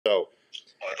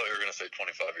Oh, I thought you were going to say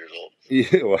 25 years old.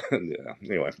 Yeah, well, yeah.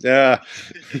 Anyway,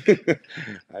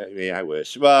 I mean, I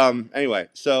wish. Anyway,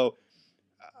 so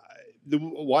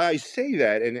why I say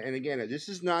that, and again, this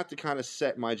is not to kind of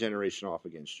set my generation off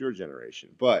against your generation,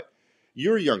 but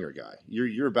you're a younger guy.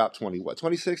 You're about 20, what,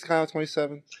 26, Kyle,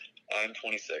 27? I'm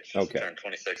 26. Just turned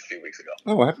 26 a few weeks ago.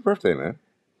 Oh, happy birthday, man.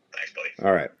 Thanks, buddy.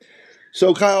 All right.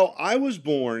 So, Kyle, I was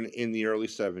born in the early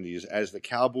 70s as the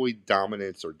Cowboy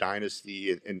dominance or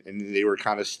dynasty, and they were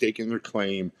kind of staking their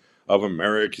claim of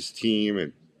America's team,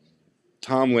 and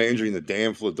Tom Landry and the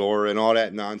damn Fedora and all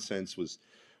that nonsense was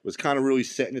kind of really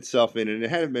setting itself in. And it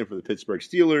hadn't been for the Pittsburgh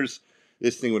Steelers,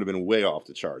 this thing would have been way off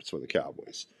the charts for the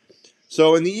Cowboys.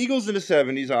 So, and the Eagles in the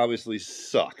 70s obviously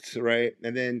sucked, right?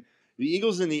 And then the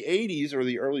Eagles in the 80s, or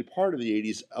the early part of the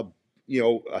 80s,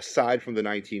 aside from the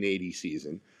 1980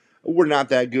 season, were not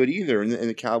that good either, and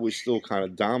the Cowboys still kind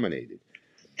of dominated.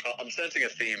 I'm sensing a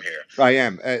theme here. I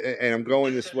am, and I'm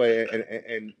going this way,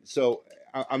 and so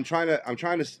I'm trying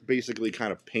to basically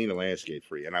kind of paint a landscape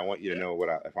for you, and I want you to know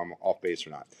if I'm off base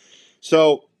or not.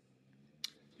 So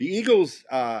the Eagles,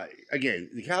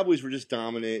 again, the Cowboys were just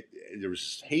dominant. There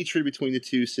was hatred between the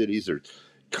two cities. They're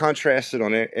contrasted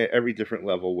on every different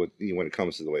level when it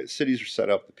comes to the way the cities are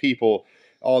set up, the people.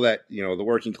 All that, the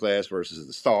working class versus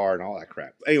the star and all that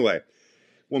crap. Anyway,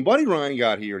 when Buddy Ryan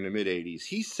got here in the mid-'80s,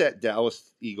 he set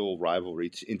Dallas Eagle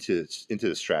rivalry into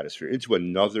the stratosphere, into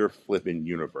another flipping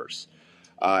universe.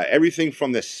 Everything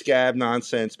from the scab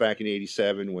nonsense back in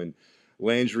 '87 when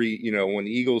Landry, when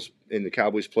the Eagles and the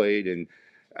Cowboys played, and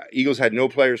Eagles had no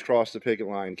players cross the picket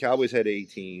line. Cowboys had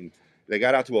 18. They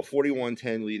got out to a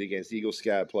 41-10 lead against Eagles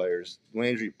scab players.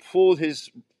 Landry pulled his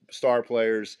star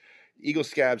players. Eagle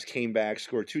Scabs came back,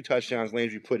 scored 2 touchdowns.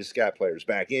 Landry put his scab players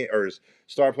back in, or his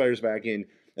star players back in.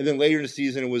 And then later in the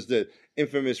season, it was the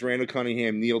infamous Randall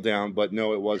Cunningham kneel down, but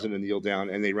no, it wasn't a kneel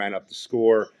down, and they ran up the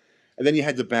score. And then you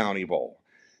had the Bounty Bowl.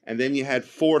 And then you had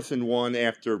 4th and 1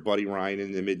 after Buddy Ryan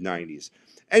in the mid-'90s.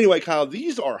 Anyway, Kyle,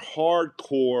 these are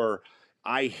hardcore,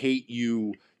 I hate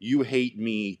you, you hate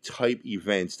me type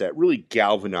events that really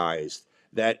galvanized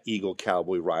that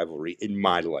Eagle-Cowboy rivalry in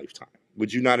my lifetime.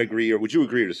 Would you not agree, or would you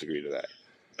agree or disagree to that?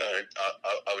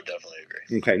 I would definitely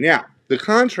agree. Okay, now, to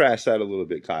contrast that a little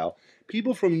bit, Kyle,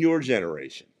 people from your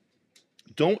generation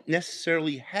don't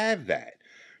necessarily have that.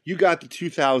 You got the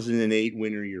 2008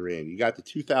 winner you're in. You got the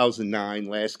 2009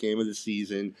 last game of the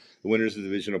season. The winner's the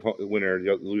division winner,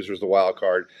 the loser's the wild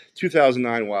card.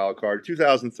 2009 wild card.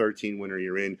 2013 winner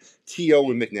you're in.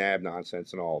 T.O. and McNabb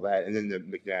nonsense and all that. And then the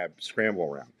McNabb scramble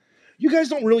around. You guys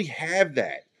don't really have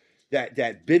that.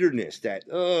 That bitterness,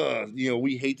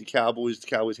 we hate the Cowboys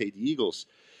hate the Eagles.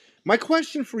 My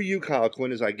question for you, Kyle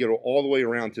Quinn, as I get all the way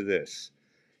around to this,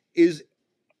 is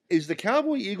the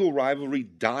Cowboy-Eagle rivalry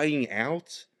dying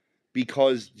out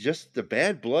because just the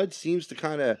bad blood seems to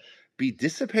kind of be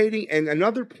dissipating? And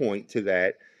another point to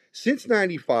that, since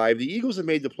 95, the Eagles have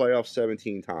made the playoffs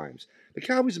 17 times. The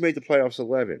Cowboys have made the playoffs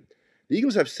 11. The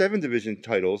Eagles have 7 division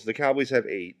titles. The Cowboys have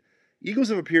 8. Eagles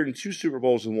have appeared in 2 Super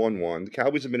Bowls and won 1. The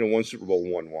Cowboys have been in 1 Super Bowl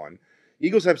and won 1.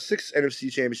 Eagles have 6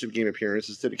 NFC Championship game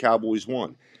appearances to the Cowboys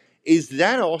 1. Is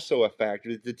that also a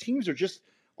factor? The teams are just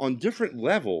on different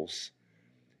levels.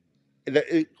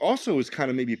 That it also is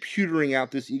kind of maybe petering out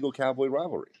this Eagle-Cowboy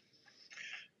rivalry.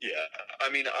 Yeah,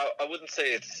 I mean, I wouldn't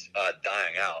say it's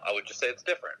dying out. I would just say it's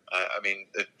different. I mean,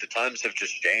 the times have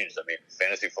just changed. I mean,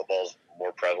 fantasy football is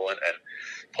more prevalent, and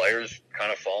players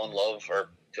kind of fall in love, or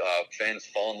fans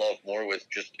fall in love more with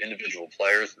just individual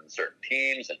players than certain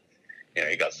teams. And,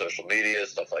 you got social media,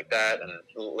 stuff like that. And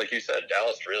like you said,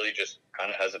 Dallas really just kind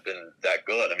of hasn't been that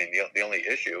good. I mean, the only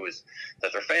issue is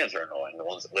that their fans are annoying, the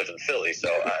ones that live in Philly. So,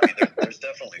 I mean, there's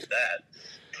definitely that.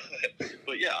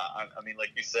 But yeah, I mean,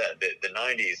 like you said, the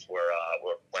 90s were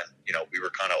when, we were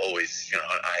kind of always,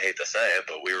 I hate to say it,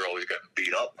 but we were always getting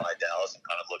beat up by Dallas and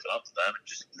kind of looking up to them and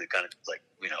just kind of like,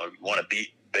 want to beat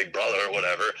Big Brother or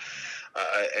whatever.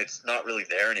 It's not really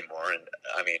there anymore. And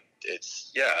I mean,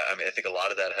 I think a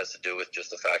lot of that has to do with just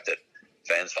the fact that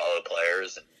fans follow the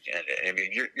players, and I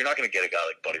mean, you're not going to get a guy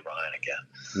like Buddy Ryan again.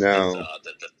 No,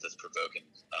 that's provoking.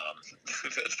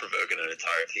 That's provoking an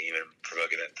entire team and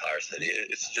provoking an entire city.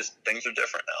 It's just things are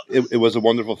different now. It was a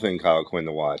wonderful thing, Kyle Quinn,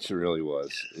 to watch. It really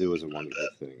was. It was a wonderful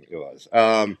thing. It was.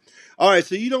 All right,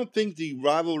 so you don't think the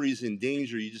rivalry's in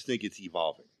danger? You just think it's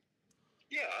evolving?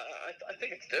 Yeah, I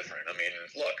think it's different. I mean,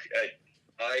 look,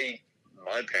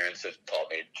 my parents have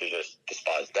taught me to just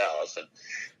despise Dallas, and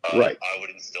right. I would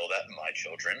instill that in my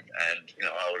children, and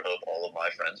I would hope all of my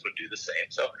friends would do the same.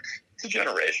 So it's a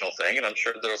generational thing, and I'm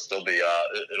sure there'll still be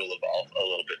it'll evolve a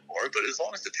little bit more. But as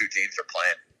long as the two teams are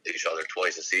playing each other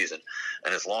twice a season,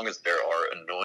 and as long as there are annoying